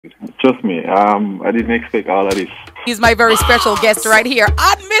Trust me, I didn't expect all of this. He's my very special guest right here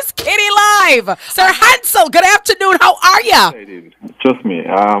on Miss Kitty Live. Sir Hansle, good afternoon. How are you? I did. Trust me,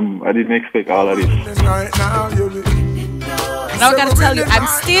 I didn't expect all of this. Now I gotta tell you, I'm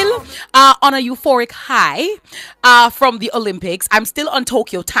still on a euphoric high from the Olympics. I'm still on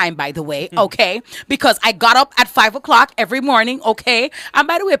Tokyo time, by the way, okay? Because I got up at 5 o'clock every morning, okay? And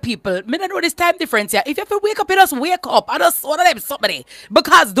by the way, people, me don't know this time difference here. If you have to wake up, you just wake up. I just one of them somebody.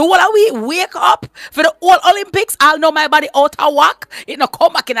 Because do what we wake up for the whole Olympics, I'll know my body out of whack. It not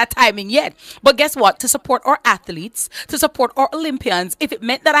come back in that timing yet. But guess what? To support our athletes, to support our Olympians, if it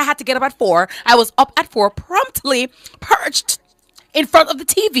meant that I had to get up at 4, I was up at 4 promptly, perched in front of the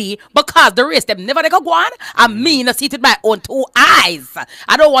TV because the rest them never they go on. I mean, I see it with my own 2 eyes.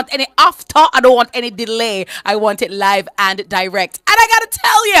 I don't want any after. I don't want any delay. I want it live and direct. And I gotta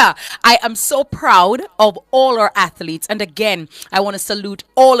tell you, I am so proud of all our athletes. And again, I want to salute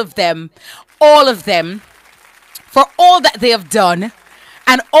all of them for all that they have done.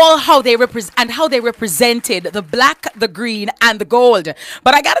 And all how they represented the black, the green, and the gold.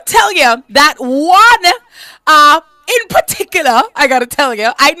 But I gotta tell you that one in particular, I gotta tell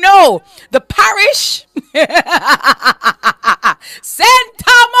you, I know the parish, St.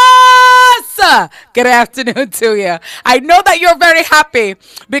 Thomas. Good afternoon to you. I know that you're very happy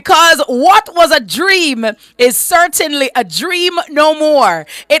because what was a dream is certainly a dream no more.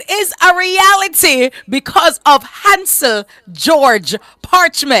 It is a reality because of Hanlse George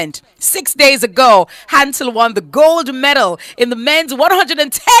Parchment. 6 days ago, Hanlse won the gold medal in the men's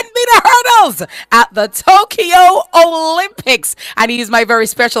 110-meter hurdles at the Tokyo Olympics. And he's my very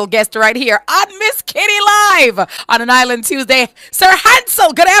special guest right here on Miss Kitty Live on an Island Tuesday. Sir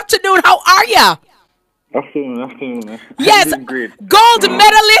Hansle, good afternoon. How are you? Afternoon. Yes, great. Gold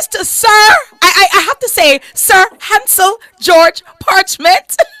medalist, sir. I have to say, Sir Hanlse George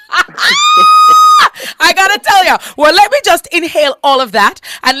Parchment. I gotta tell you, well, let me just inhale all of that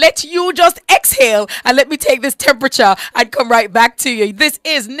and let you just exhale and let me take this temperature and come right back to you. This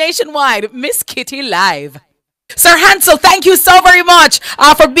is Nationwide Miss Kitty Live. Sir Hansle, thank you so very much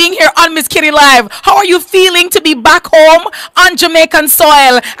for being here on Miss Kitty Live. How are you feeling to be back home on Jamaican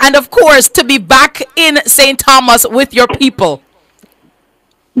soil and, of course, to be back in St. Thomas with your people?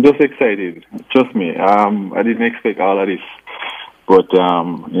 Just excited. Trust me, I didn't expect all of this. But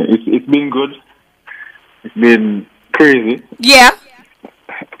it's been good. It's been crazy. Yeah.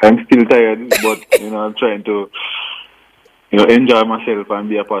 I'm still tired, but, I'm trying to, enjoy myself and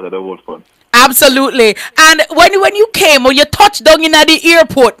be a part of the whole fun. Absolutely. And when you came, when you touched down in at the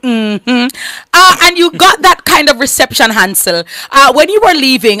airport, and you got that kind of reception, Hansle, when you were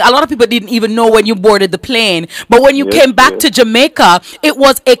leaving, a lot of people didn't even know when you boarded the plane. But when you came back to Jamaica, it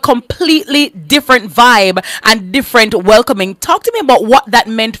was a completely different vibe and different welcoming. Talk to me about what that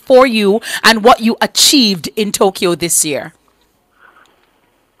meant for you and what you achieved in Tokyo this year.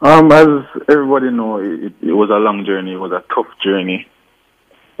 As everybody know, it was a long journey. It was a tough journey.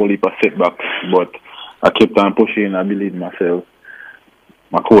 Only a setback, but I kept on pushing. I believed in myself.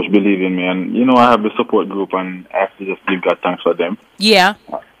 My coach believed in me, and I have the support group, and I have to just give God thanks for them. Yeah.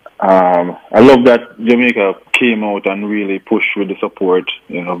 I love that Jamaica came out and really pushed with the support.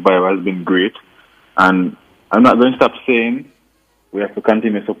 Vibe has been great, and I'm not going to stop saying we have to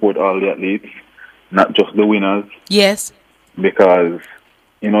continue to support all the athletes, not just the winners. Yes. Because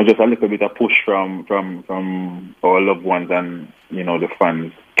just a little bit of push from our loved ones and the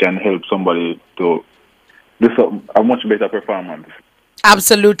fans can help somebody to do a much better performance.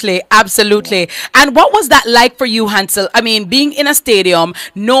 Absolutely, absolutely. And what was that like for you, Hansle? I mean, being in a stadium,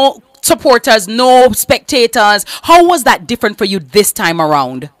 no supporters, no spectators. How was that different for you this time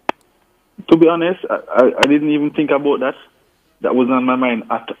around? To be honest, I didn't even think about that. That wasn't on my mind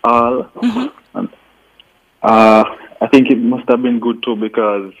at all. And, I think it must have been good too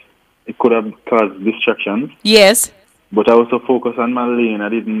because it could have caused distractions. Yes. But I was so focused on my lane, I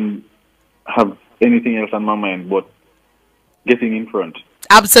didn't have anything else on my mind but getting in front.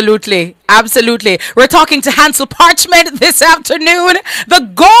 Absolutely, absolutely. We're talking to Hanlse Parchment this afternoon, the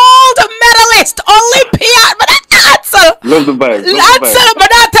gold medalist, Olympiad. But Hansle, love the vibe. Hansle, but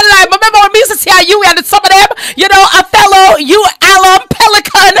not to lie. Remember when we used to see how you and some of them, a fellow alum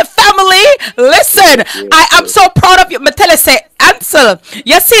Pelican family. Listen, I am so proud of you. Me tell you, say, Hansle,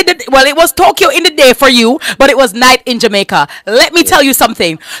 you see, it was Tokyo in the day for you, but it was night in Jamaica. Let me tell you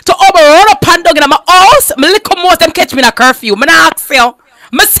something. To overrun a pandog in my house, me little more them catch me in a curfew. Me not ask you.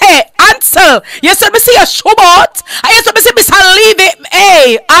 Me say, Hansle, you said me see a show boat. I used to see me leave it.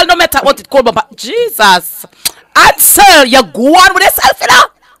 Hey, I'll no matter what it called, but Jesus. Hansle, you go on with yourself,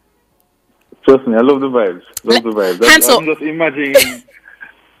 Trust me, I love the vibes. I'm just imagining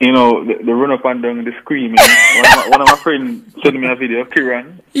you know, the run up and down, the screaming. One of my friends sent me a video of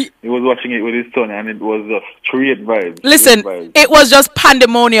Kiran. He was watching it with his son, and it was just straight vibes. Listen, it was just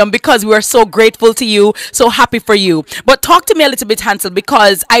pandemonium because we were so grateful to you, so happy for you. But talk to me a little bit, Hansle,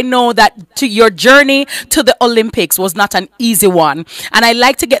 because I know that your journey to the Olympics was not an easy one. And I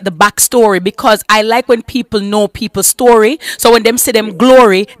like to get the backstory because I like when people know people's story. So when them see them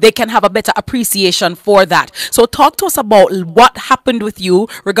glory, they can have a better appreciation for that. So talk to us about what happened with you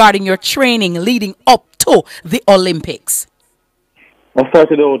regarding your training leading up to the Olympics. I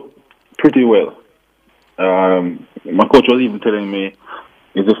started out pretty well. My coach was even telling me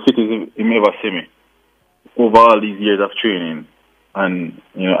it's the fittest he ever see me over all these years of training. And,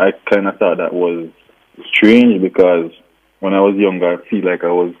 you know, I kind of thought that was strange because when I was younger, I feel like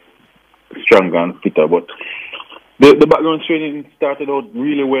I was stronger and fitter. But the background training started out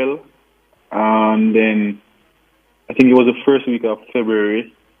really well. And then I think it was the first week of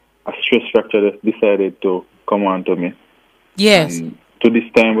February, a stress fracture decided to come on to me. Yes. And to this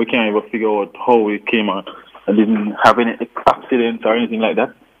time, we can't even figure out how it came out. I didn't have any accidents or anything like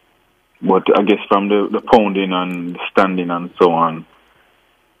that. But I guess from the pounding and the standing and so on.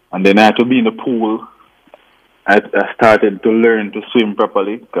 And then I had to be in the pool. I started to learn to swim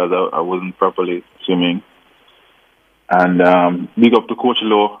properly because I wasn't properly swimming. And big up to Coach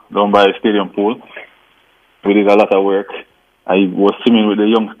Lowe down by the stadium pool. We did a lot of work. I was swimming with the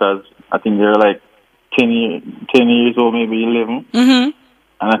youngsters. I think they were like 10 years old, maybe 11. Mm-hmm.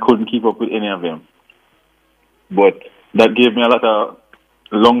 And I couldn't keep up with any of them. But that gave me a lot of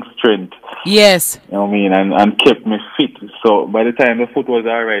lung strength. Yes. You know what I mean? And kept me fit. So by the time the foot was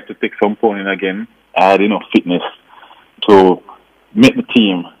all right to take some pounding again, I had enough fitness to make the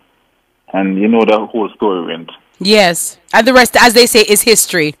team. And you know the whole story went. Yes. And the rest, as they say, is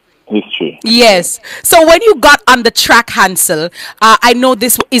history. History. Yes. So when you got on the track, Hansle, I know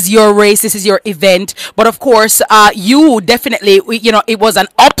this is your race, this is your event, but of course, you definitely, you know, it was an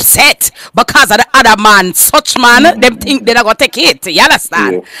upset because of the other man. Such man, them think they're not gonna take it. You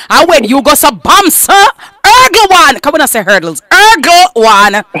understand? Yeah. And when you go some bumps, Ergo one, come on, I say hurdles. Ergo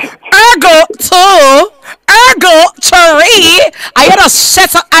one, Ergo two, Ergo three. I had a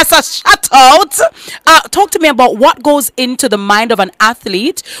set as a shutout. Talk to me about what goes into the mind of an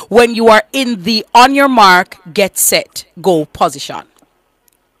athlete when you are in the on your mark, get set, go position.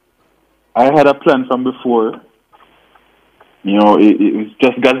 I had a plan from before. You know, it was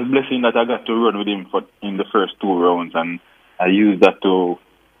just God's blessing that I got to run with him in the first 2 rounds, and I used that to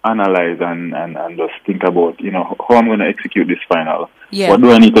analyze and just think about, you know, how I'm going to execute this final. Yeah. What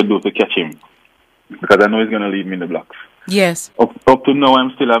do I need to do to catch him? Because I know he's going to lead me in the blocks. Yes. Up to now,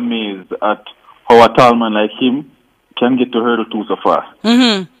 I'm still amazed at how a tall man like him can get to hurdle 2 so fast.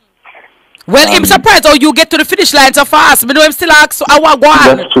 Mm-hmm. Well, I'm surprised how you get to the finish line so fast. Me know him still ask, so I want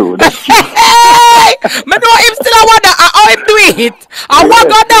one. That's true. That's true. Hey! Me know him still I wonder how him do it. I want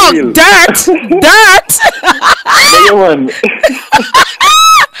go down. Dirt.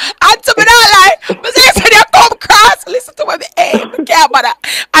 And to me not like, but say you come cross. Listen to me, hey, I can't bother.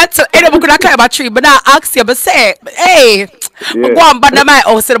 And so anyone could climb a tree, but now ask you, but say, hey, I go on bad in my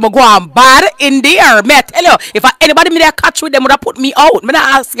house, and I go on bad in the air. Me I tell you, if anybody me there catch with them, would have put me out. Me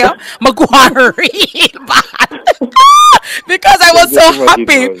not ask you, I go on real bad. Because I was so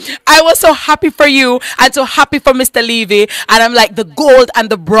happy. I was so happy for you and so happy for Mr. Levy. And I'm like the gold and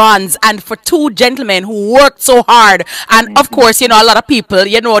the bronze. And for 2 gentlemen who worked so hard. And of course, you know, a lot of people,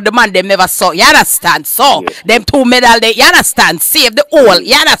 you know, the man them never saw. You understand? So, them 2 medal, they, you understand? Save the all.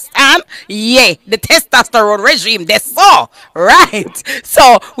 You understand? Yeah. The testosterone regime, they saw. Right.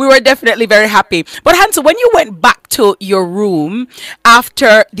 So, we were definitely very happy. But Hansle, when you went back to your room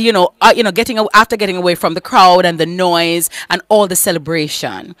after, after getting away from the crowd and the noise and all the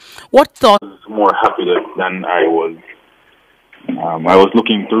celebration, what thought? I was more happy than I was. I was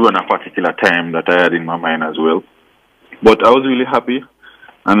looking to run a particular time that I had in my mind as well. But I was really happy.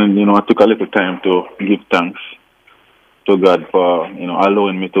 And then, you know, I took a little time to give thanks to God for, you know,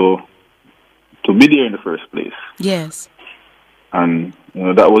 allowing me to be there in the first place. Yes. And, you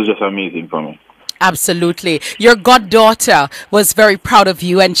know, that was just amazing for me. Absolutely. Your goddaughter was very proud of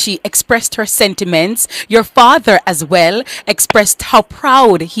you and she expressed her sentiments. Your father as well expressed how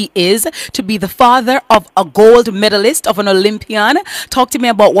proud he is to be the father of a gold medalist, of an Olympian. Talk to me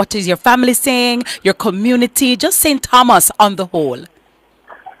about what is your family saying, your community, just St. Thomas on the whole.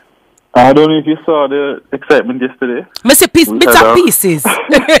 I don't know if you saw the excitement yesterday. Bits and pieces.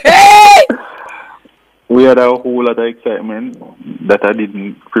 We had a whole lot of excitement that I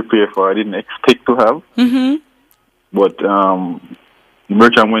didn't prepare for. I didn't expect to have. Mm-hmm. But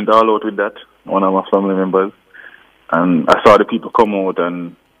Merchant went all out with that, one of my family members. And I saw the people come out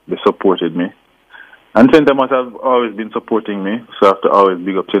and they supported me. And St. Thomas have always been supporting me, so I have to always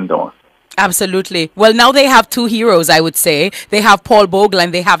big up St. Thomas. Absolutely. Well, now they have two heroes, I would say. They have Paul Bogle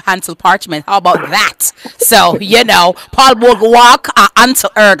and they have HANSLE Parchment. How about that? So, Paul Bogle walk, HANSLE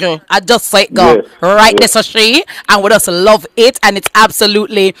Ergle. I just say it go. Yes, Right, yes. this is she. And we just love it. And it's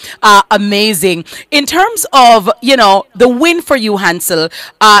absolutely amazing. In terms of, the win for you, HANSLE,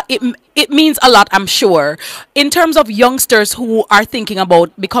 it means a lot, I'm sure. In terms of youngsters who are thinking about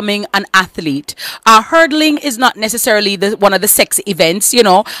becoming an athlete, hurdling is not necessarily one of the sexy events,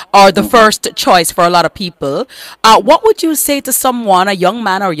 or the first choice for a lot of people. What would you say to someone, a young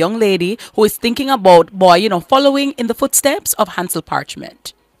man or young lady, who is thinking about, following in the footsteps of HANSLE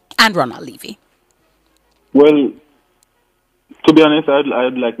Parchment and Ronald Levy? Well, to be honest,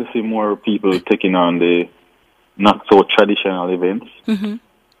 I'd like to see more people taking on the not so traditional events. Mm-hmm.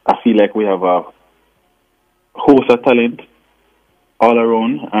 I feel like we have a host of talent all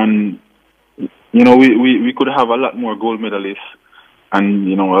around, and we could have a lot more gold medalists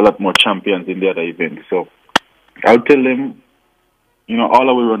and a lot more champions in the other events. So I'll tell them, all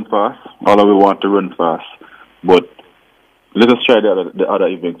of we run fast, all of we want to run fast, but let us try the other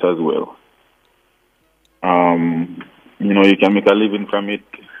events as well. You can make a living from it.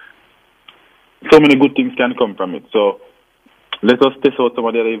 So many good things can come from it. So let us test out some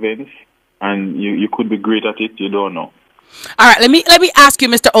of the other events, and you could be great at it. You don't know. All right, let me ask you,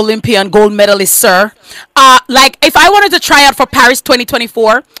 Mr. Olympian gold medalist, sir. If I wanted to try out for Paris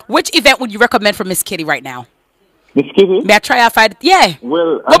 2024, which event would you recommend for Miss Kitty right now? Miss Kitty? May I try out? Yeah.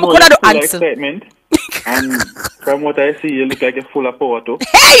 Well, what I know could I do? you're full of Answer. excitement, and from what I see, you look like you're full of power too.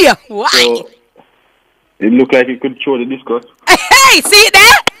 Hey, why? So it look like you could throw the discus. Hey, see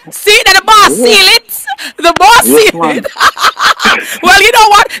that? See that the boss seal it? The boss seal it. Well, you know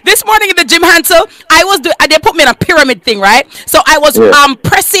what? This morning in the gym, HANSLE, they put me in a pyramid thing, right? So I was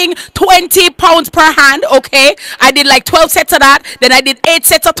pressing 20 pounds per hand, okay? I did like 12 sets of that. Then I did 8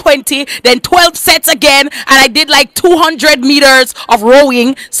 sets of 20. Then 12 sets again. And I did like 200 meters of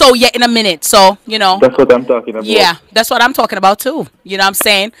rowing. So, yeah, in a minute. So, That's what I'm talking about. Yeah, that's what I'm talking about, too. You know what I'm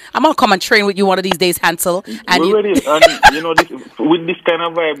saying? I'm going to come and train with you one of these days, HANSLE. And we're ready. And, with this kind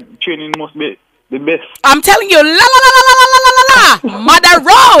of vibe, training must be the best. I'm telling you, la la la la la la la la la. Mother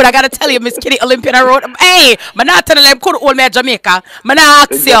Road. I gotta tell you, Miss Kitty Olympian Road. Hey, man, not telling them could hold me at Jamaica. Man, I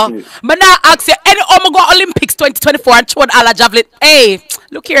ask you. Man, I ask you. Any go Olympics 2024 and throw all a javelin. Hey,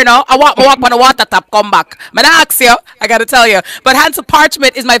 look here now. I walk on the water tap. Come back. Man, I ask you. I gotta tell you. But HANSLE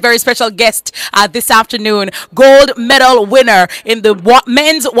Parchment is my very special guest this afternoon. Gold medal winner in the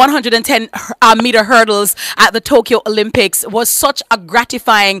men's 110 meter hurdles at the Tokyo Olympics. Was such a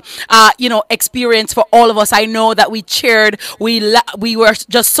gratifying, experience for all of us. I know that we cheered. We were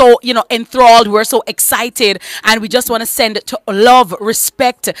just so, enthralled. We were so excited. And we just want to send to love,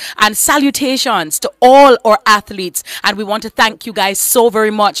 respect, and salutations to all our athletes. And we want to thank you guys so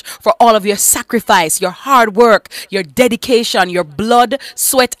very much for all of your sacrifice, your hard work, your dedication, your blood,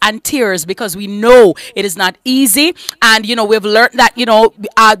 sweat, and tears, because we know it is not easy. And, we've learned that, you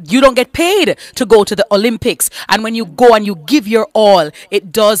don't get paid to go to the Olympics. And when you go and you give your all,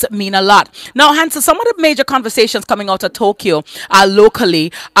 it does mean a lot. Now, HANSLE, some of the major conversations coming out of Tokyo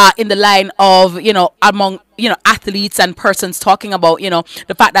locally in the line of, among athletes and persons talking about,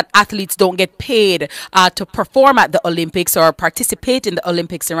 the fact that athletes don't get paid to perform at the Olympics or participate in the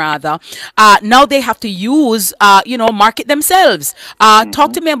Olympics rather. Now they have to use, market themselves.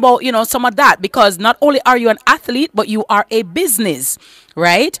 Talk to me about, some of that, because not only are you an athlete, but you are a business,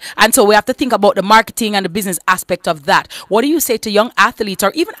 right? And so we have to think about the marketing and the business aspect of that. What do you say to young athletes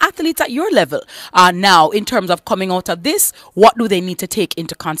or even athletes at your level now in terms of coming out of this? What do they need to take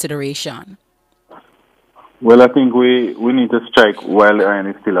into consideration? Well, I think we need to strike while the iron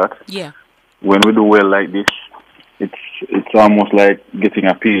is still hot. Yeah. When we do well like this, it's almost like getting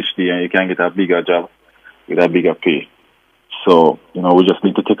a PhD and you can get a bigger job with a bigger pay. So, we just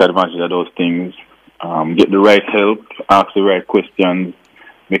need to take advantage of those things, get the right help, ask the right questions,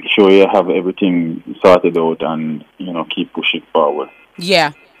 make sure you have everything sorted out and, keep pushing forward.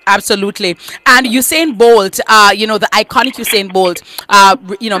 Yeah. Absolutely. And Usain Bolt, the iconic Usain Bolt,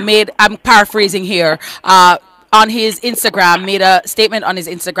 I'm paraphrasing here, on his Instagram, made a statement on his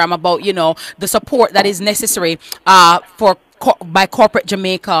Instagram about, the support that is necessary by corporate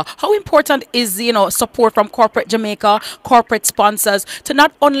Jamaica. How important is, support from corporate Jamaica, corporate sponsors, to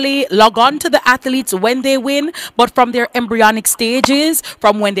not only log on to the athletes when they win, but from their embryonic stages,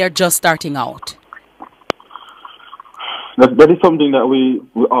 from when they're just starting out? That is something that we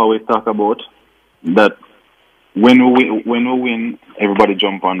always talk about, that when we win, everybody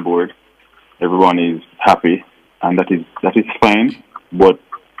jump on board, everyone is happy, and that is fine. But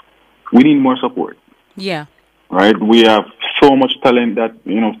we need more support. Yeah. Right? We have so much talent that,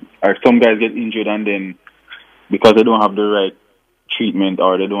 some guys get injured and then because they don't have the right treatment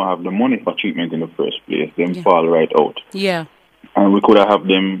or they don't have the money for treatment in the first place, them fall right out. Yeah. And we could have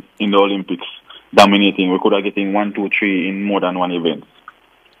them in the Olympics dominating. We could have getting 1, 2, 3 in more than one event.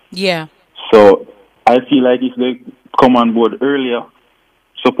 Yeah. So I feel like if they come on board earlier,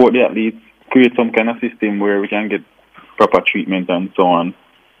 support the athletes, create some kind of system where we can get proper treatment and so on,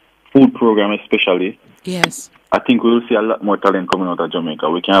 food program especially. Yes. I think we will see a lot more talent coming out of Jamaica.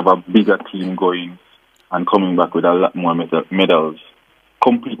 We can have a bigger team going and coming back with a lot more medals,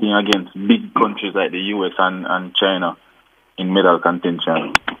 competing against big countries like the US and China in medal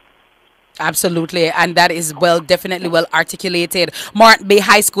contention. Absolutely, and that is definitely well articulated. Morant Bay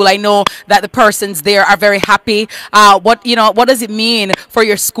High School, I know that the persons there are very happy. What does it mean for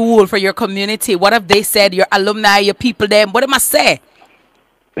your school, for your community? What have they said, your alumni, your people there? What am I say?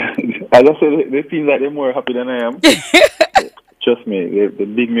 As I said, they feel like they're more happy than I am. Trust me, they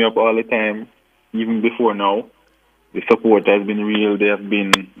big me up all the time, even before now. The support has been real. They have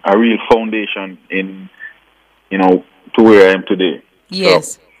been a real foundation in, to where I am today.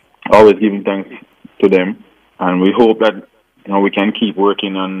 Yes. So, always giving thanks to them, and we hope that we can keep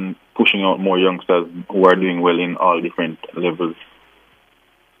working on pushing out more youngsters who are doing well in all different levels.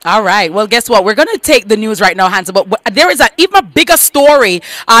 All right. Well, guess what? We're going to take the news right now, Hanlse, but there is an even bigger story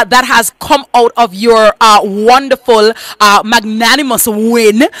that has come out of your wonderful, magnanimous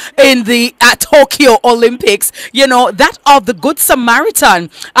win in the Tokyo Olympics, that of the Good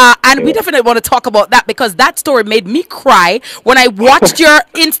Samaritan. And we definitely want to talk about that because that story made me cry. When I watched your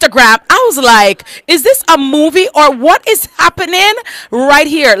Instagram, I was like, is this a movie or what is happening right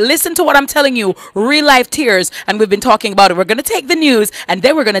here? Listen to what I'm telling you. Real life tears. And we've been talking about it. We're going to take the news and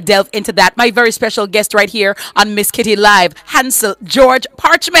then we're going to delve into that. My very special guest right here on Miss Kitty Live, HANSLE George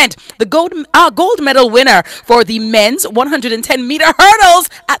Parchment, the gold medal winner for the men's 110-meter hurdles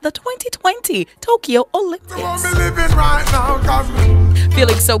at the 2020 Tokyo Olympics.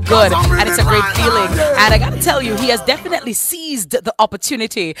 Feeling so good, and it's a great feeling. And I got to tell you, he has definitely seized the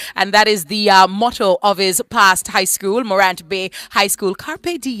opportunity, and that is the motto of his past high school, Morant Bay High School.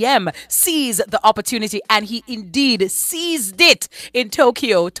 Carpe diem, seize the opportunity, and he indeed seized it in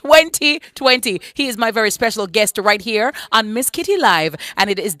Tokyo 2020. He is my very special guest right here on Miss Kitty Live, and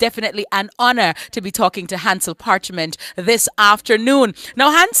it is definitely an honor to be talking to HANSLE Parchment this afternoon.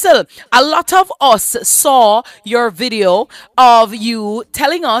 Now, HANSLE, a lot of us saw your video of you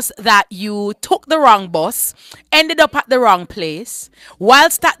telling us that you took the wrong bus, ended up at the wrong place.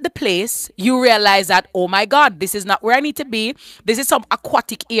 Whilst at the place, you realize that, oh my God, this is not where I need to be. This is some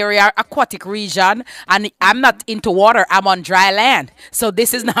aquatic area, aquatic region, and I'm not into water. I'm on dry land. So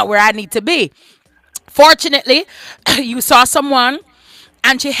this is not where I need to be. Fortunately, you saw someone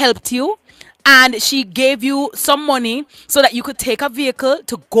and she helped you. And she gave you some money so that you could take a vehicle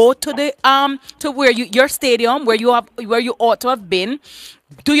to go to the to where your stadium where you ought to have been,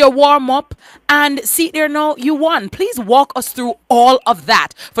 do your warm up, and see there now you won. Please walk us through all of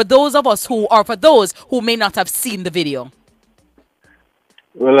that for those who may not have seen the video.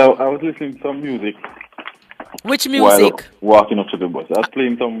 Well, I was listening to some music. Which music? While walking up to the bus, I was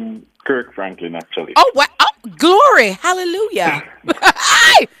playing some Kirk Franklin actually. Oh, what? Oh, glory, hallelujah!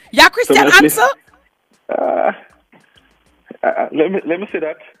 Yeah, Christian answer. Let me say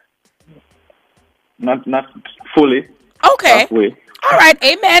that. Not fully. Okay. Halfway. All right,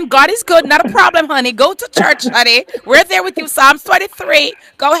 amen. God is good. Not a problem, honey. Go to church, honey. We're there with you. Psalms 23.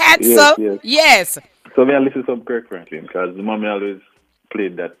 Go ahead, sir. Yes. So I listen to some Kirk Franklin because mommy always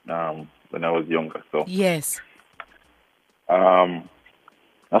played that when I was younger. So yes. I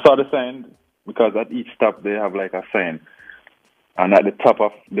saw the sign because at each stop they have like a sign. And at the top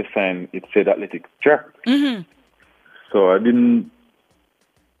of the sign, it said athletics track. Mm-hmm. So I didn't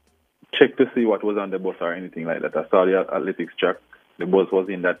check to see what was on the bus or anything like that. I saw the athletics track. The bus was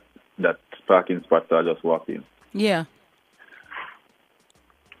in that parking spot, so I just walked in. Yeah.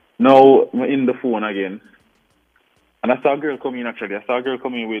 Now, I'm in the phone again. And I saw a girl come in, actually. I saw a girl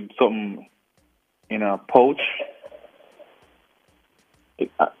come in with something in a pouch.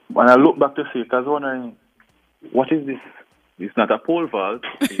 When I look back to see it, I was wondering, what is this? It's not a pole vault.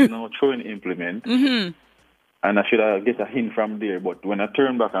 It's no throwing implement. Mm-hmm. And I should have get a hint from there. But when I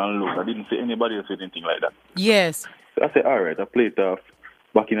turned back and looked, I didn't see anybody else with anything like that. Yes. So I said, all right, I played it off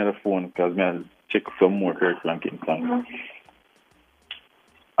back in the phone because I'll check some more Kirk Franklin songs.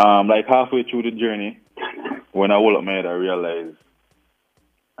 Like halfway through the journey, when I hold up my head, I realized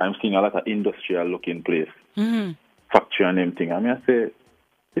I'm seeing a lot of industrial looking place. Mm-hmm. Factory and everything. I say,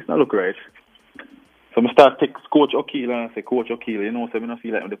 it's not look right. So I start text Coach O'Keel and I say, Coach O'Keel, you know, so I don't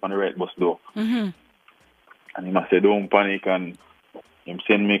feel like I'm on the right bus though. And he must say, don't panic, and him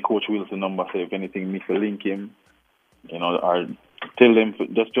send me Coach Wilson number, say if anything, me to link him, you know, or tell them to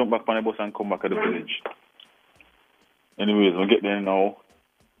just jump back on the bus and come back to the village. Anyways, we get there now,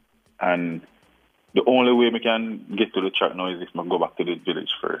 and the only way we can get to the track now is if we go back to the village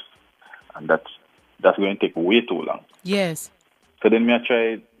first. And that's going to take way too long. Yes. So then I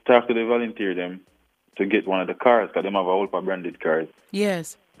try talk to the volunteer them to get one of the cars, because they have a whole lot of branded cars.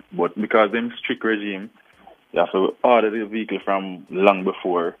 Yes. But because them strict regime, you have to order the vehicle from long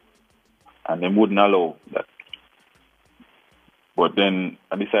before, and they wouldn't allow that. But then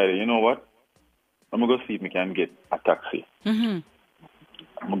I decided, you know what? I'm going to go see if we can get a taxi. I'm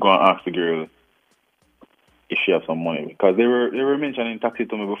going to ask the girl if she has some money. Because they were mentioning taxi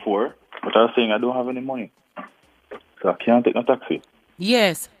to me before, but I was saying I don't have any money. So I can't take no taxi.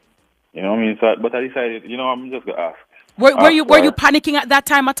 Yes. You know what I mean? So, but I decided, you know, I'm just going to ask. Were you panicking at that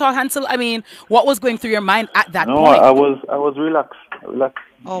time at all, Hansle? I mean, what was going through your mind at that point? No, I was relaxed.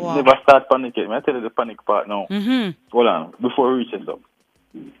 Oh, wow. Never start panicking. I tell you the panic part now. Hold on, before we reach this up.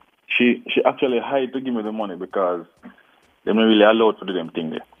 She actually hired to give me the money because they weren't really allowed to do them thing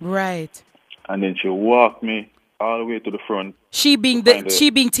there. Right. And then she walked me all the way to the front. She being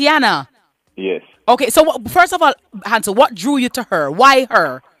Tiana. Yes. Okay, so first of all, Hansle, what drew you to her? Why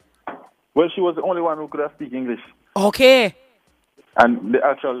her? Well, she was the only one who could have speak English. Okay. And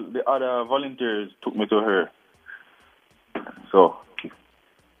the other volunteers took me to her. So.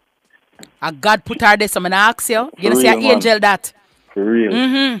 God put her there, so I'm going to ask you. You're going to say an angel that. For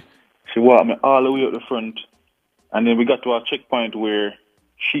real. She walked me all the way up the front. And then we got to a checkpoint where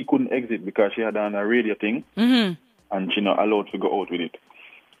she couldn't exit because she had on a radio thing. And she not allowed to go out with it.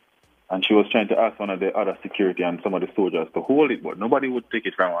 And she was trying to ask one of the other security and some of the soldiers to hold it, but nobody would take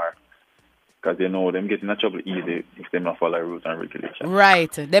it from her. Because they know them getting in trouble easy if they not follow rules and regulations.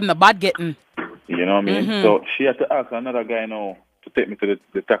 Right. Them the bad getting. You know what I mean? So she had to ask another guy now to take me to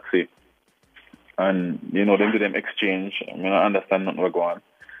the taxi. And, you know, them do them exchange. I mean, I understand nothing was going on.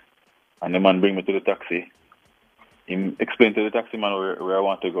 And the man bring me to the taxi. He explained to the taxi man where I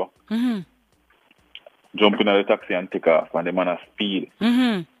want to go. Jump in the taxi and take off. And the man has speed.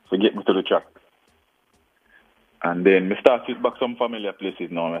 So get me to the track. And then we start to back some familiar places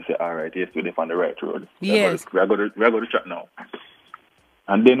now. And I say, all right, yes, we're on the right road. Yes. We are going to the track now.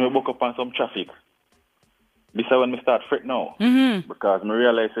 And then we book up on some traffic. This is when we start fret now. Because I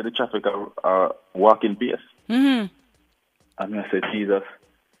realize that the traffic are walking pace. And I said, Jesus.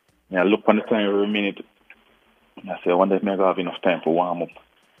 And I look on the time every minute. And I say, I wonder if I have enough time for warm up.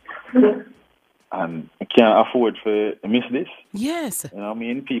 And I can't afford to miss this. Yes. You know what I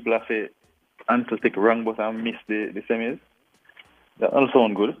mean? People are saying, until take wrong bus and miss the semis. That all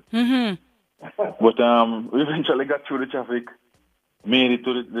sound good. But we eventually got through the traffic, made it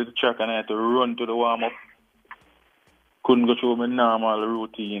to the track, and I had to run to the warm-up. Couldn't go through my normal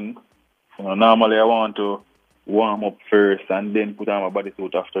routine. You know, normally I want to warm up first and then put on my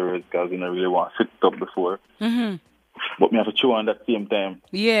bodysuit afterwards because I don't really want to sit up before. But me have to chew on that same time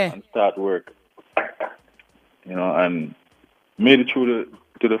and start work. You know, and made it through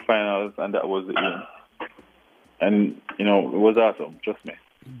to the finals, and that was the aim. And, you know, it was awesome, trust me.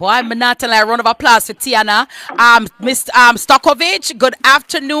 Boy, I'm not telling a round of applause for Tiana. Mr. Stokovich, good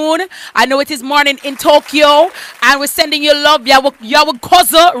afternoon. I know it is morning in Tokyo, and we're sending you love. You have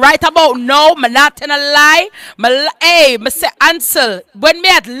cousin right about now. I'm not telling a lie. Hey, Mr. Hansle, when me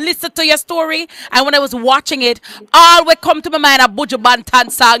had listened to your story, and when I was watching it, all would come to my mind a Buju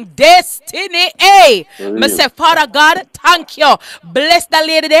Banton song, Destiny. Hey, Mr. Father God, thank you. Bless the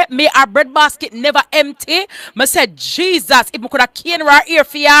lady there. May our bread basket never empty. Mr. Jesus, if we could have keen our ear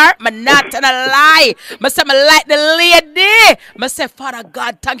for you, I'm not gonna lie. I say I like the lady. I say, Father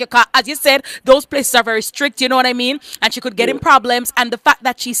God, thank you. Cause as you said, those places are very strict, you know what I mean? And she could get in problems. And the fact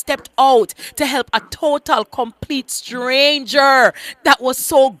that she stepped out to help a total, complete stranger, that was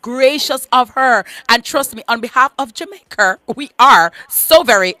so gracious of her. And trust me, on behalf of Jamaica, we are so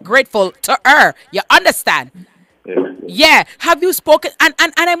very grateful to her. You understand? Yeah. Have you spoken? And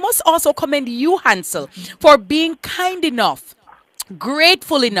I must also commend you, Hansle, for being kind enough,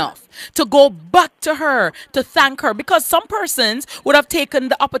 grateful enough to go back to her to thank her, because some persons would have taken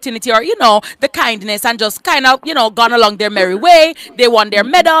the opportunity or, you know, the kindness and just kind of, you know, gone along their merry way. They won their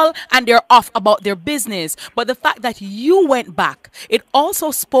medal and they're off about their business. But the fact that you went back, it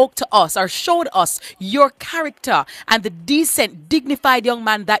also spoke to us or showed us your character and the decent, dignified young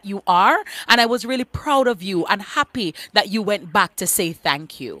man that you are. And I was really proud of you and happy that you went back to say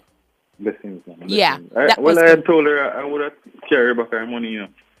thank you. Blessings, man. Yeah. I had told her I would have carried back her money, you know.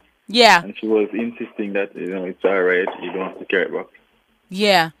 Yeah. And she was insisting that, it's all right, you don't have to carry it back.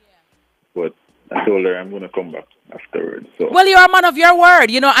 Yeah. But I told her I'm going to come back afterwards. So. Well, you're a man of your word,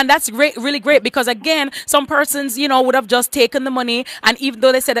 and that's great, really great, because again, some persons, would have just taken the money, and even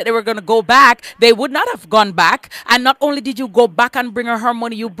though they said that they were going to go back, they would not have gone back. And not only did you go back and bring her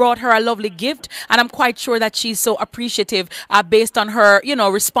money, you brought her a lovely gift, and I'm quite sure that she's so appreciative based on her,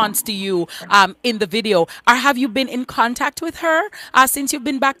 response to you in the video. Or have you been in contact with her since you've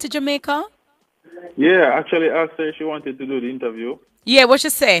been back to Jamaica? Yeah, actually asked her if she wanted to do the interview. Yeah, what she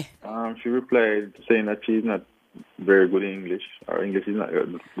say? She replied saying that she's not very good in English. Her English is not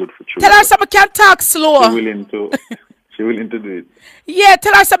good for children. Tell her someone can talk slow. She willing to do it. Yeah,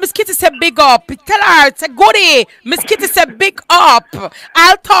 tell her Miss Kitty said big up. Tell her, say goodie. Miss Kitty said big up.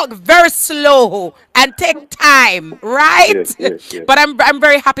 I'll talk very slow and take time, right? Yes. But I'm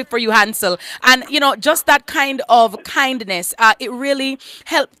very happy for you, HANSLE. And just that kind of kindness, it really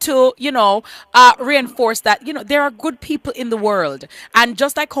helped to reinforce that there are good people in the world, and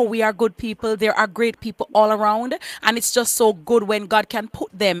just like how we are good people, there are great people all around, and it's just so good when God can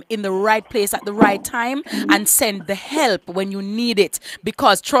put them in the right place at the right time and send the help when you need it,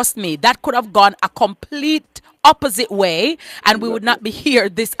 because trust me, that could have gone a complete opposite way, and we would not be here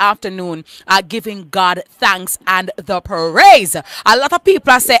this afternoon giving God thanks and the praise. A lot of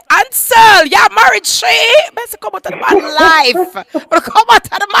people are saying, HANSLE, you're married, she best come out of the man life. Come out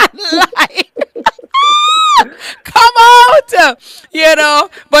of the man life. Come out,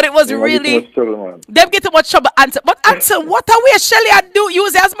 but it was really them get too much trouble. But HANSLE, what are we Shelly and do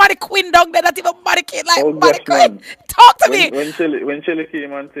use as money queen dog there, not even money kid like money queen? Talk to me. When Shelly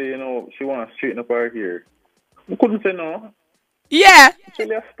came and say, she wants to straighten up her hair, we couldn't say no. Yeah.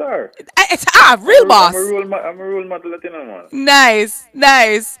 Actually a star. It's real boss. I'm a role model Latino man. Nice. And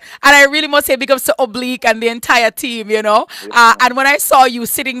I really must say big ups to Oblique and the entire team, Yes, and when I saw you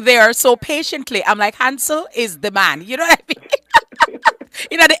sitting there so patiently, I'm like, HANSLE is the man. You know what I mean?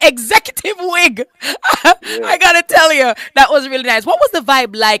 The executive wig. I gotta tell you, that was really nice. What was the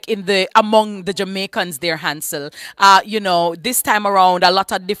vibe like among the Jamaicans there, HANSLE? This time around, a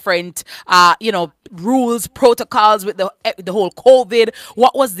lot of different, rules, protocols with the whole COVID.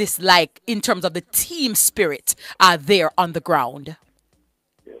 What was this like in terms of the team spirit there on the ground?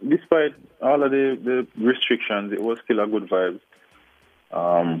 Despite all of the restrictions, it was still a good vibe.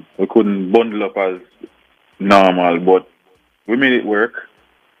 We couldn't bundle up as normal, but we made it work.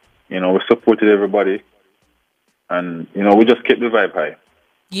 We supported everybody, and we just kept the vibe high.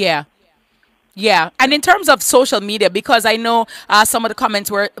 Yeah. And in terms of social media, because I know some of the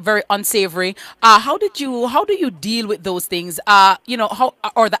comments were very unsavory, how do you deal with those things? How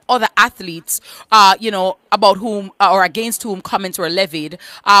or the other athletes, about whom or against whom comments were levied?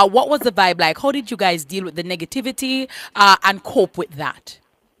 What was the vibe like? How did you guys deal with the negativity and cope with that?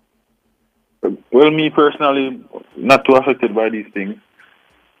 Well, me personally, not too affected by these things,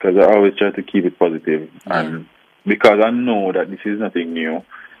 because I always try to keep it positive. And because I know that this is nothing new,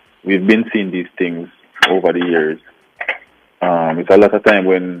 we've been seeing these things over the years. It's a lot of time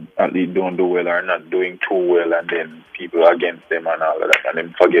when athletes don't do well or not doing too well, and then people are against them and all of that, and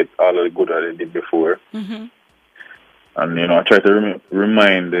then forget all of the good that they did before. Mm-hmm. And, I try to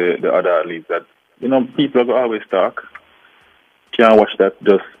remind the other athletes that, people are going to always talk. Can't watch that.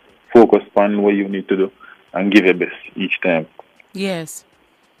 Just focus on what you need to do and give your best each time. Yes.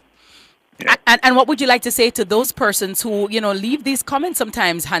 Yeah. And what would you like to say to those persons who, leave these comments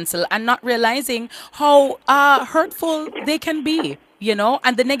sometimes, HANSLE, and not realizing how hurtful they can be,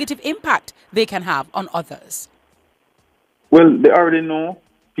 and the negative impact they can have on others? Well, they already know.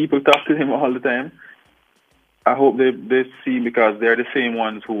 People talk to them all the time. I hope they see, because they're the same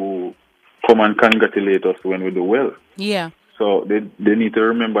ones who come and congratulate us when we do well. Yeah. So they need to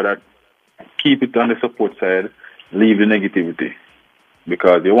remember that, keep it on the support side, leave the negativity.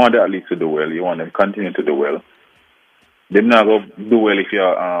 Because you want the athletes to do well, you want them to continue to do well. They're not going to do well if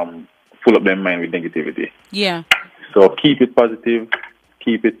you're full up their mind with negativity. Yeah. So keep it positive,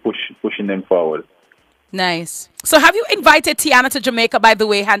 keep it pushing them forward. Nice. So have you invited Tiana to Jamaica, by the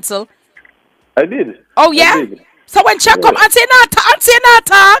way, HANSLE? I did. Oh, yeah? Did. So when she come, Auntie not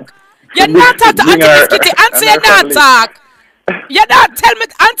talk. You're not talk to Auntie Miss Kitty. Auntie not talk. You not tell me,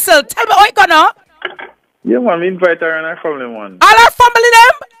 HANSLE, tell me how you gonna. Yeah, man, we invite her and her family, one. All our family,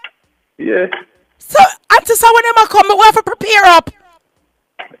 them? Yeah. So, Auntie, so when they come, we have to prepare up.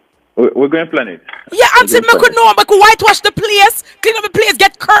 We're going to plan it. Yeah, Auntie, I could know, I could whitewash the place, clean up the place,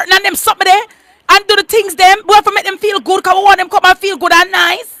 get curtain and them something there, and do the things them. We have to make them feel good, because we want them to come and feel good and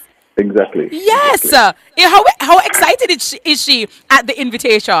nice. Exactly. Yes. Exactly. How excited is she at the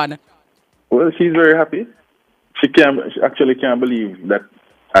invitation? Well, she's very happy. She actually can't believe that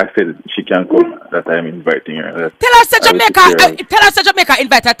I said she can come. That I'm inviting her. That Tell her say I will take Jamaica. care of. Tell her say Jamaica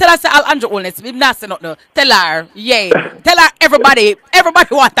invite her. Tell her say I'll Andrew Oldness. If not say nothing. Tell her. Yeah. Tell her everybody.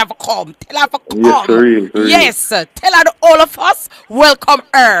 Everybody want her to come. Tell her to Yes, for come. real, for real. Yes. Tell her that all of us welcome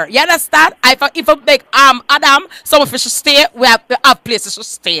her. You understand? If I make Adam, some of us should stay. We have places to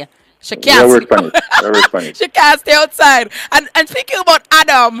stay. She Yeah, can't work sleep. on it. I work on it. She can't stay outside. And speaking about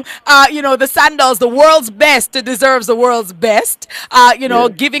Adam, the sandals, the world's best deserves the world's best.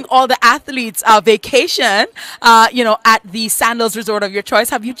 Yes. Giving all the athletes a vacation, at the sandals resort of your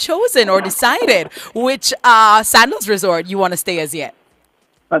choice. Have you chosen or decided which sandals resort you want to stay as yet?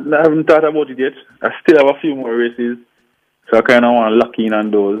 I haven't thought about it yet. I still have a few more races, so I kind of want to lock in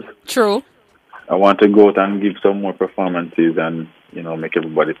on those. True. I want to go out and give some more performances and, make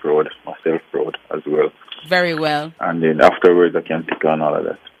everybody proud, myself proud as well. Very well. And then afterwards, I can pick on all of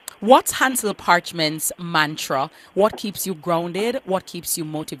that. What's HANSLE Parchment's mantra? What keeps you grounded? What keeps you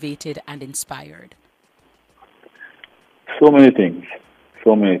motivated and inspired? So many things.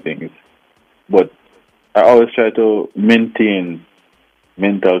 So many things. But I always try to maintain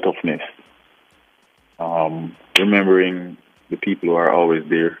mental toughness. Remembering the people who are always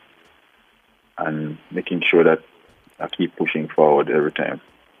there and making sure that I keep pushing forward every time.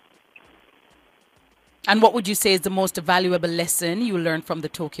 And what would you say is the most valuable lesson you learned from the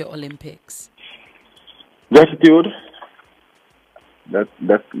Tokyo Olympics? Gratitude. That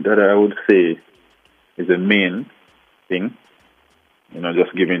I would say is the main thing.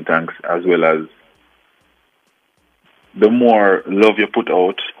 Just giving thanks, as well as the more love you put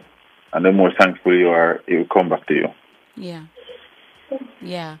out and the more thankful you are, it will come back to you. Yeah.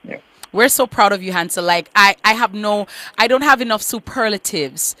 Yeah. Yeah. We're so proud of you, Hanlse. Like, I don't have enough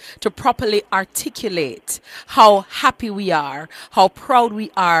superlatives to properly articulate how happy we are, how proud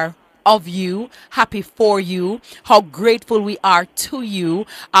we are of you, happy for you, how grateful we are to you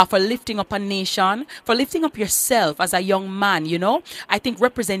for lifting up a nation, for lifting up yourself as a young man. I think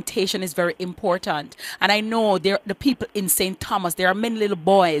representation is very important. And I know the people in St. Thomas, there are many little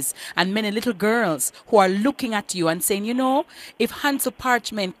boys and many little girls who are looking at you and saying, if HANSLE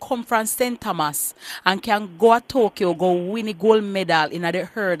Parchment come from St. Thomas and can go to Tokyo, go win a gold medal in the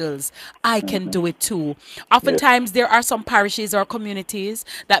hurdles, I can do it too. Oftentimes, there are some parishes or communities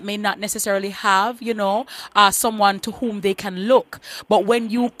that may not necessarily have, someone to whom they can look. But when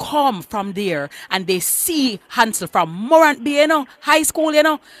you come from there and they see HANSLE from Morant B, high school,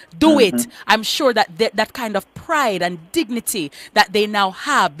 do it. I'm sure that that kind of pride and dignity that they now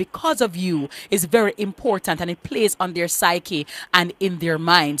have because of you is very important, and it plays on their psyche and in their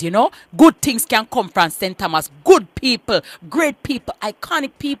minds. Good things can come from St. Thomas. Good people, great people,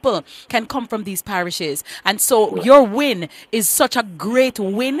 iconic people can come from these parishes. And so your win is such a great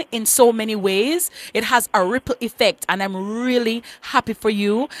win in so many ways. It has a ripple effect, and I'm really happy for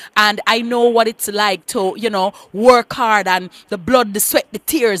you. And I know what it's like to, work hard, and the blood, the sweat, the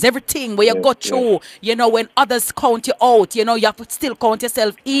tears, everything where you go through, when others count you out, you have to still count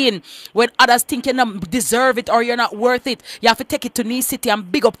yourself in. When others think you don't deserve it or you're not worth it, you have to take it to Knee City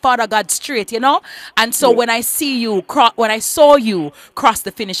and big up Father God straight, And so when I saw you cross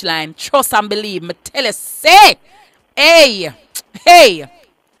the finish line, trust and believe, me tell you, say, hey,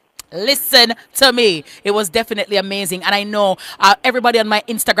 listen to me. It was definitely amazing. And I know everybody on my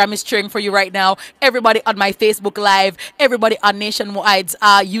Instagram is cheering for you right now. Everybody on my Facebook Live. Everybody on Nationwide's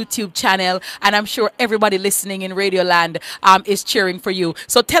YouTube channel. And I'm sure everybody listening in Radio Land is cheering for you.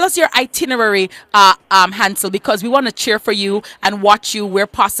 So tell us your itinerary, HANSLE, because we want to cheer for you and watch you where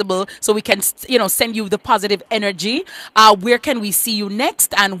possible, so we can, send you the positive energy. Where can we see you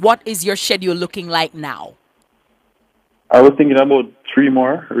next? And what is your schedule looking like now? I was thinking about 3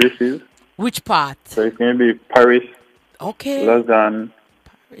 more races. Which part? So it's going to be Paris, Okay. Lausanne,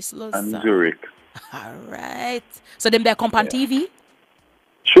 Paris, Lausanne. and Zurich. All right. So them they come on TV?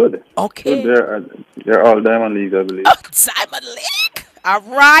 Should. Okay. So they're all Diamond League, I believe. Oh, Diamond League. All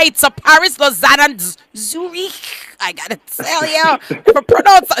right. So Paris, Lausanne, and Zurich. I gotta tell you, if I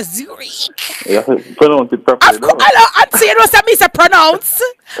pronounce Zurich. You have to pronounce it properly. Of course, I know. And so you know, say me say pronounce.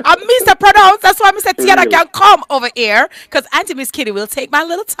 I me say pronounce. That's why I said Tiana can come over here, because Auntie Miss Kitty will take my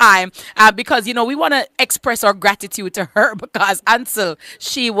little time, because we want to express our gratitude to her, because HANSLE,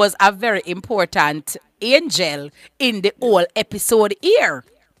 she was a very important angel in the whole episode here.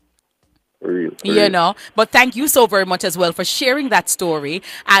 For real. For You real. know, but thank you so very much as well for sharing that story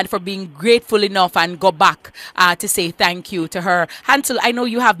and for being grateful enough and go back to say thank you to her. Hansel, I know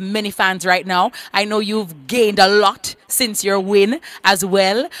you have many fans right now. I know you've gained a lot since your win as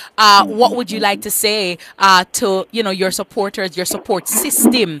well. What would you like to say to, you know, your supporters, your support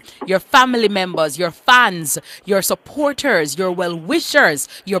system, your family members, your fans, your supporters, your well-wishers,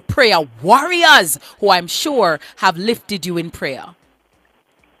 your prayer warriors, who I'm sure have lifted you in prayer?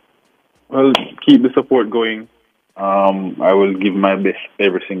 Well, keep the support going. I will give my best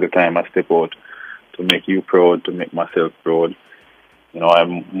every single time I step out to make you proud, to make myself proud. You know,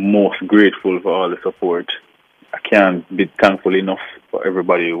 I'm most grateful for all the support. I can't be thankful enough for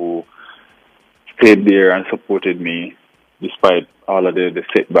everybody who stayed there and supported me despite all of the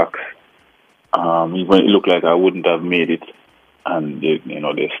setbacks. Even it looked like I wouldn't have made it, and they, you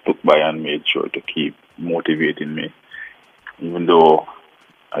know, they stuck by and made sure to keep motivating me, even though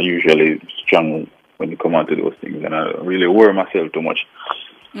I usually struggle when you come onto those things, and I really worry myself too much.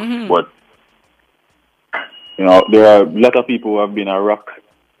 But you know, there are a lot of people who have been a rock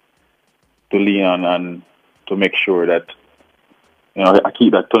to lean on and to make sure that, you know, I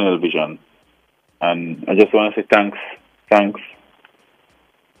keep that tunnel vision. And I just want to say thanks,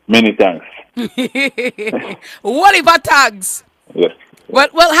 many thanks. What about tags? Yes.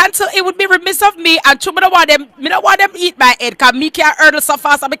 Well, Hansel, it would be remiss of me, and me don't want them eat my head, cause me can't hurdle so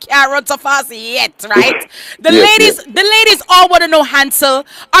fast, and me can't run so fast yet, right? Yes. The ladies all want to know, Hansel,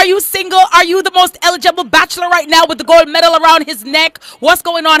 are you single? Are you the most eligible bachelor right now with the gold medal around his neck? What's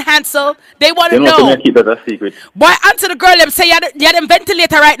going on, Hansel? They want to You know, know. to keep that a secret. Boy, answer the girl, them say, yeah, them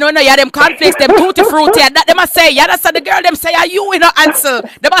ventilator right now, no, yeah, them cornflakes, them tutti frutti, and that them a say, yeah, that's the girl, them say, are you, answer.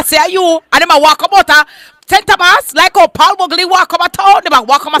 Them a say, are you, and them a walk about St. Thomas, like how Paul Bugley walk on my town, them a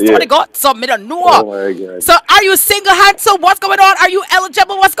walk on my story got, so me don't know. Oh my God. So are you single, Hansel? What's going on? Are you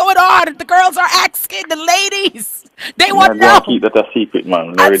eligible? What's going on? The girls are asking, the ladies. They want to know. Keep that a secret, man.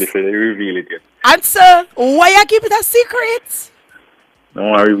 I'm not ready for they reveal it yet. Answer, why you keep it a secret? Don't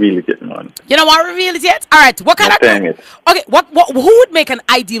want to reveal it yet, man. You don't want to reveal it yet? All right. What kind Not saying of... it. Okay, who would make an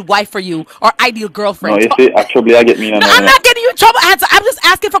ideal wife for you or ideal girlfriend? No, you see, actually, I get me in No, I'm not getting you in trouble, Hansel. I'm just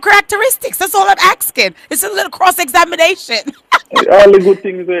asking for characteristics. That's all I'm asking. It's a little cross-examination. all the good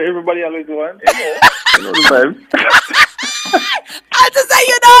things that everybody always wants. You know the vibes. I just say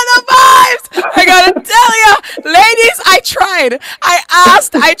you know the vibes. I gotta tell you, ladies, I tried. I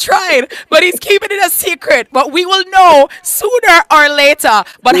asked, I tried, but he's keeping it a secret. But we will know sooner or later.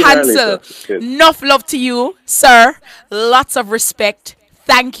 But Sooner or Hansel, later, yes. enough love to you, sir. Lots of respect.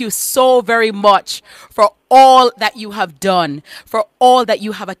 Thank you so very much for all that you have done, for all that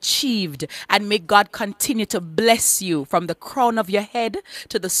you have achieved, and may God continue to bless you from the crown of your head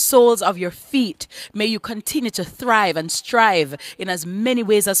to the soles of your feet. May you continue to thrive and strive in as many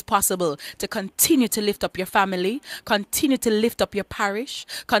ways as possible to continue to lift up your family, continue to lift up your parish,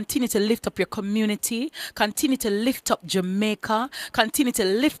 continue to lift up your community, continue to lift up Jamaica, continue to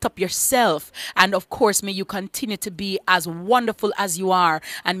lift up yourself, and of course, may you continue to be as wonderful as you are,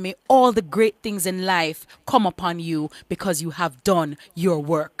 and may all the great things in life come upon you because you have done your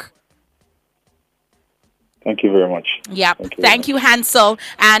work. Thank you very much. Yeah, thank you, Hansel,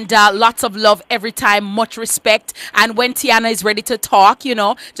 and lots of love every time, much respect. And when Tiana is ready to talk, you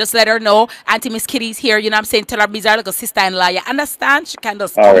know, just let her know. Auntie Miss Kitty's here, you know what I'm saying? Tell her Bizarre like a sister-in-law. You understand? She can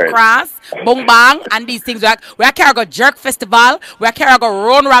just come across, bong bang, and these things. We are carrying a jerk festival, we are carrying a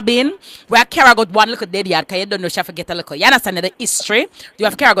round robin, we are carrying one little dead yard, because you don't know she forget a little. You understand the history? You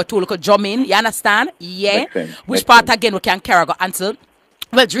have carried two little drum in, you understand? Yeah. Which part again we can carry go answer?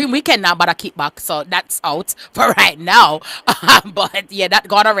 Well, Dream Weekend now, but I keep back, so that's out for right now. But yeah, that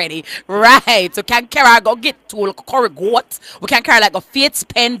gone already. Right. So can carry go get to curry goat. We can carry like a Fates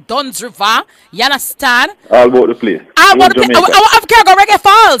Pen, Duns River. You understand? All about the place. All about the place. I have carry go Reggae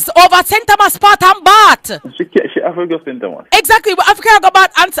Falls over St. Thomas Part and Bat. She have to go St. Thomas. Exactly. I have carry go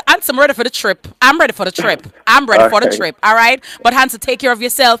Bat. I'm ready for the trip. I'm ready for the trip. I'm ready for the trip. All right. But Hansa, take care of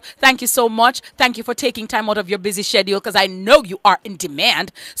yourself. Thank you so much. Thank you for taking time out of your busy schedule because I know you are in demand.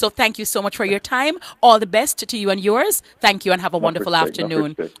 So thank you so much for your time. All the best to you and yours. Thank you and have a wonderful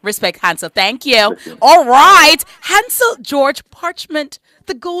afternoon. Respect, Hansel. Thank you. All right. Hansle George Parchment,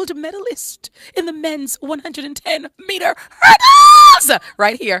 the gold medalist in the men's 110-meter hurdles.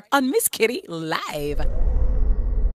 Right here on Miss Kitty Live.